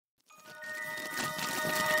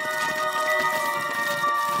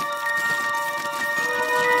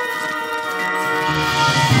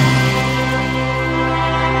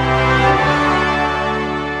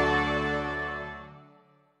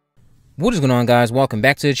What is going on, guys? Welcome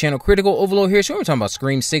back to the channel. Critical Overlord here. So we're talking about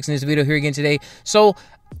Scream 6 in this video here again today. So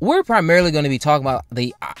we're primarily going to be talking about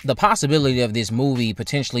the possibility of this movie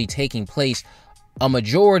potentially taking place, a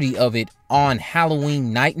majority of it on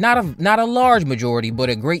Halloween night. Not a large majority,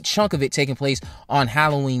 but a great chunk of it taking place on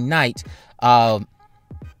Halloween night.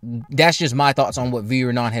 That's just my thoughts on what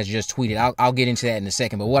ViewerNon has just tweeted. I'll get into that in a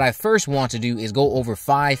second. But what I first want to do is go over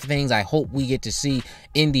 5 things I hope we get to see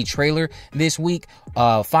in the trailer this week.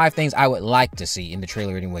 5 things I would like to see in the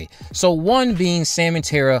trailer anyway. So one being Sam and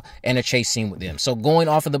Tara and a chase scene with them. So going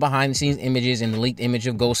off of the behind the scenes images and the leaked image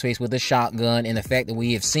of Ghostface with a shotgun and the fact that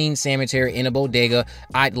we have seen Sam and Tara in a bodega,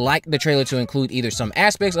 I'd like the trailer to include either some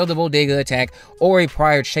aspects of the bodega attack or a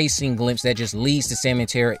prior chase scene glimpse that just leads to Sam and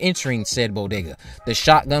Tara entering said bodega. The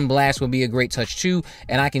shotgun blast would be a great touch too,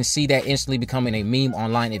 and I can see that instantly becoming a meme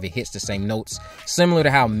online if it hits the same notes, similar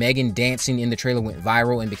to how Megan dancing in the trailer went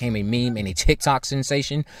viral and became a meme and a TikTok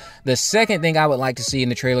sensation. The second thing I would like to see in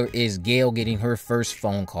the trailer is Gail getting her first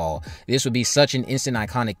phone call. This would be such an instant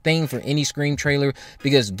iconic thing for any Scream trailer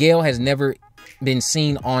because Gail has never been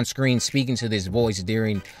seen on screen speaking to this voice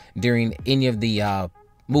during any of the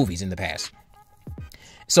movies in the past.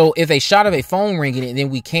 So if a shot of a phone ringing and then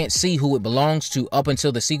we can't see who it belongs to up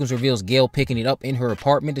until the sequence reveals Gail picking it up in her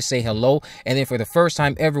apartment to say hello, and then for the first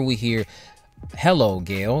time ever we hear, "Hello,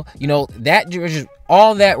 Gail," you know, that just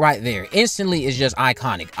all that right there instantly is just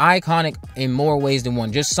iconic in more ways than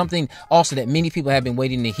one. Just something also that many people have been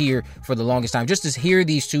waiting to hear for the longest time, just to hear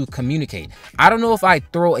these two communicate. I don't know if I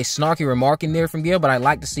throw a snarky remark in there from Gail, but I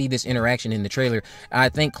like to see this interaction in the trailer. I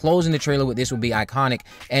think closing the trailer with this would be iconic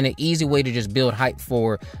and an easy way to just build hype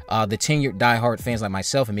for the tenured diehard fans like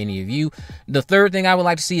myself and many of you. The third thing I would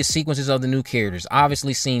like to see is sequences of the new characters.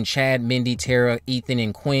 Obviously seeing Chad, Mindy, Tara, Ethan,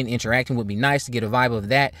 and Quinn interacting would be nice to get a vibe of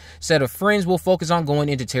that. Set of friends will focus on going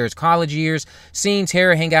into Tara's college years. Seeing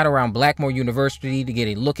Tara hang out around Blackmore University to get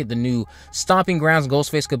a look at the new stomping grounds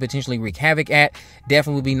Ghostface could potentially wreak havoc at.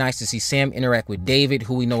 Definitely would be nice to see Sam interact with David,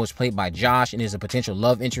 who we know is played by Josh and is a potential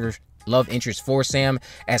love interest for Sam,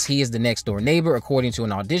 as he is the next door neighbor according to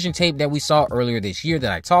an audition tape that we saw earlier this year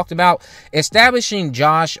that I talked about. Establishing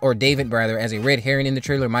Josh, or David rather, as a red herring in the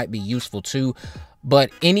trailer might be useful too.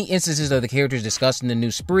 But any instances of the characters discussing the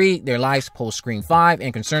new spree, their lives post Scream 5,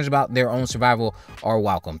 and concerns about their own survival are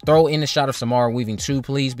welcome. Throw in a shot of Samara Weaving too,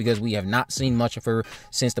 please, because we have not seen much of her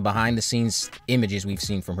since the behind-the-scenes images we've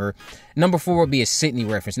seen from her. Number 4 would be a Sydney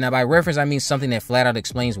reference. Now, by reference, I mean something that flat out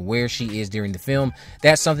explains where she is during the film.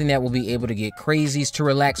 That's something that will be able to get crazies to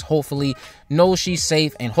relax, hopefully, know she's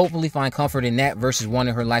safe, and hopefully find comfort in that versus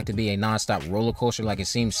wanting her life to be a non-stop roller coaster like it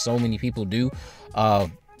seems so many people do.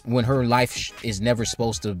 When her life is never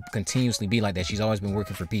supposed to continuously be like that. She's always been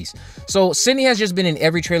working for peace. So Sydney has just been in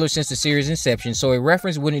every trailer since the series' inception, so a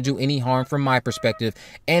reference wouldn't do any harm from my perspective,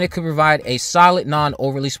 and it could provide a solid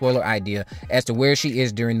non-overly spoiler idea as to where she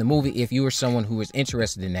is during the movie if you are someone who is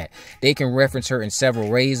interested in that. They can reference her in several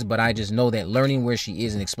ways, but I just know that learning where she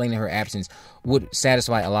is and explaining her absence would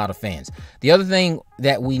satisfy a lot of fans. The other thing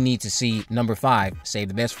that we need to see, number 5, save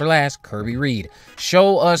the best for last, Kirby Reed.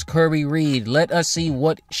 Show us Kirby Reed. Let us see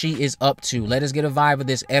what she is up to. Let us get a vibe of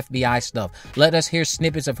this FBI stuff. Let us hear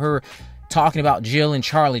snippets of her talking about Jill and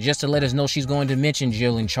Charlie just to let us know she's going to mention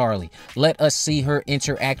Jill and Charlie. Let us see her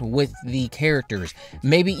interact with the characters.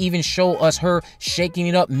 Maybe even show us her shaking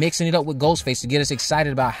it up, mixing it up with Ghostface to get us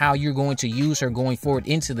excited about how you're going to use her going forward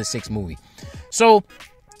into the 6th movie. So,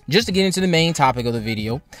 just to get into the main topic of the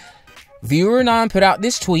video, ViewerNon put out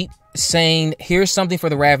this tweet saying, "Here's something for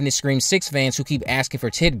the ravenous Scream 6 fans who keep asking for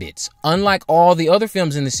tidbits. Unlike all the other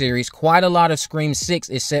films in the series, quite a lot of Scream 6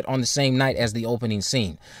 is set on the same night as the opening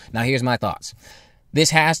scene." Now, here's my thoughts. This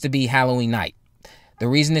has to be Halloween night. The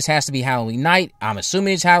reason this has to be Halloween night, I'm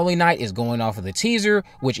assuming it's Halloween night, is going off of the teaser,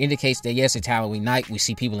 which indicates that, yes, it's Halloween night. We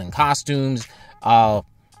see people in costumes.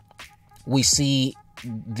 We see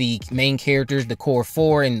the main characters, the core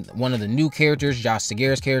 4, and one of the new characters, Josh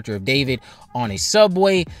Segarra's character of David, on a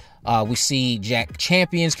subway. We see Jack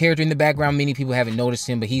Champion's character in the background. Many people haven't noticed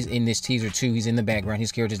him, but he's in this teaser too. He's in the background.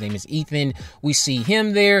 His character's name is Ethan. We see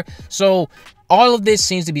him there. So all of this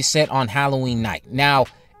seems to be set on Halloween night. Now,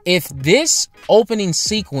 if this opening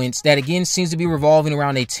sequence that again seems to be revolving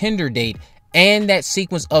around a Tinder date and that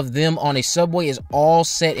sequence of them on a subway is all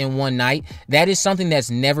set in one night, that is something that's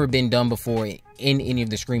never been done before in any of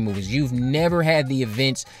the Scream movies. You've never had the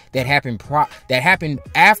events that happened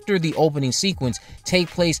after the opening sequence take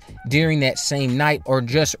place during that same night, or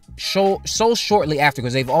just so shortly after,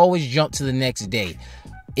 because they've always jumped to the next day.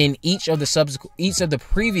 In each of the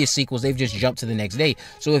previous sequels, they've just jumped to the next day.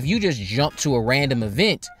 So if you just jump to a random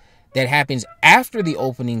event, that happens after the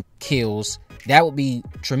opening kills, that would be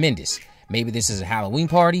tremendous. Maybe this is a Halloween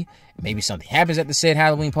party. Maybe something happens at the said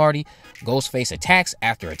Halloween party. Ghostface attacks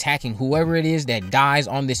after attacking whoever it is that dies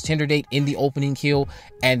on this Tinder date in the opening kill.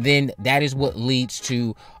 And then that is what leads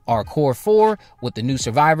to our core 4 with the new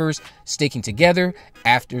survivors sticking together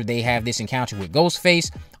after they have this encounter with Ghostface.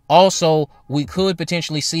 Also, we could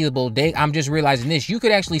potentially see the bodega. I'm just realizing this. You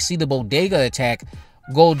could actually see the bodega attack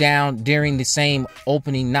go down during the same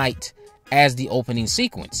opening night as the opening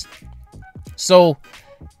sequence. So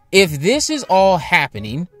if this is all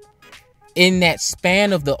happening in that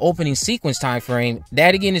span of the opening sequence time frame,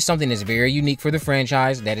 that again is something that's very unique for the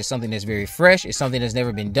franchise. That is something that's very fresh. It's something that's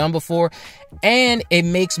never been done before. And it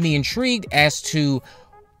makes me intrigued as to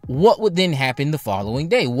what would then happen the following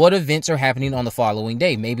day. What events are happening on the following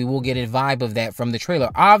day? Maybe we'll get a vibe of that from the trailer.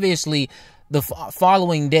 Obviously, the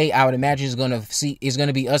following day, I would imagine, is going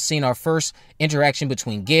to be us seeing our first interaction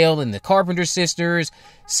between Gail and the Carpenter sisters,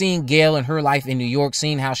 seeing Gail and her life in New York,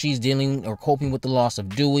 seeing how she's dealing or coping with the loss of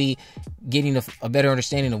Dewey, getting a better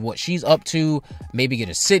understanding of what she's up to, maybe get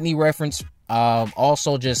a Sydney reference.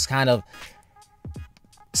 Also, just kind of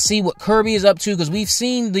see what Kirby is up to, because we've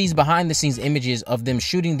seen these behind-the-scenes images of them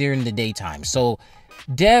shooting during the daytime. So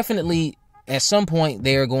definitely at some point,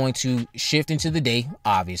 they are going to shift into the day,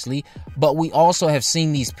 obviously. But we also have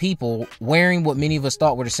seen these people wearing what many of us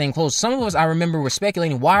thought were the same clothes. Some of us, I remember, were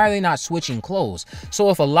speculating, why are they not switching clothes? So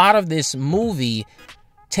if a lot of this movie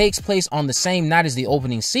takes place on the same night as the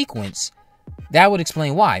opening sequence, that would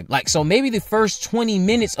explain why. Like, so maybe the first 20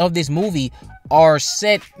 minutes of this movie are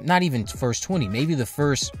set, not even first 20, maybe the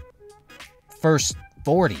first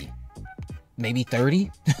 40. Maybe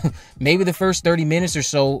 30, maybe the first 30 minutes or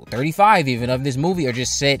so, 35 even, of this movie are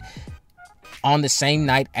just set on the same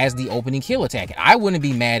night as the opening kill attack. I wouldn't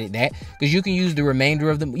be mad at that, because you can use the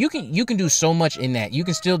remainder of them. You can do so much in that. You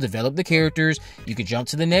can still develop the characters. You can jump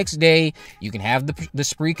to the next day. You can have the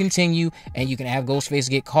spree continue, and you can have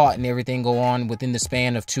Ghostface get caught and everything go on within the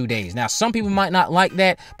span of 2 days. Now, some people might not like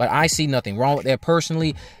that, but I see nothing wrong with that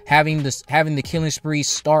personally. Having the killing spree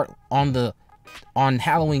start on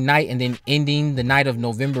Halloween night and then ending the night of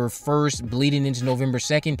November 1st, bleeding into November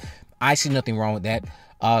 2nd, I see nothing wrong with that.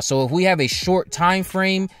 So if we have a short time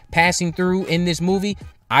frame passing through in this movie,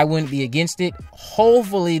 I wouldn't be against it.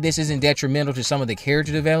 Hopefully this isn't detrimental to some of the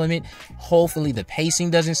character development. Hopefully the pacing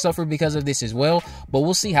doesn't suffer because of this as well. But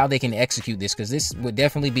we'll see how they can execute this, because this would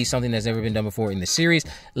definitely be something that's never been done before in the series.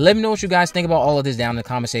 Let me know what you guys think about all of this down in the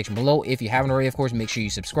comment section below. If you haven't already, of course, make sure you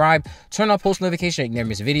subscribe. Turn on post notifications so you can never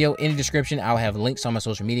miss a video. In the description, I'll have links on my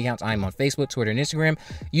social media accounts. I'm on Facebook, Twitter, and Instagram.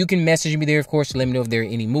 You can message me there, of course, to let me know if there are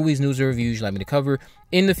any movies, news, or reviews you'd like me to cover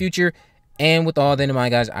in the future. And with all that in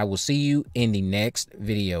mind, guys, I will see you in the next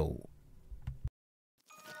video.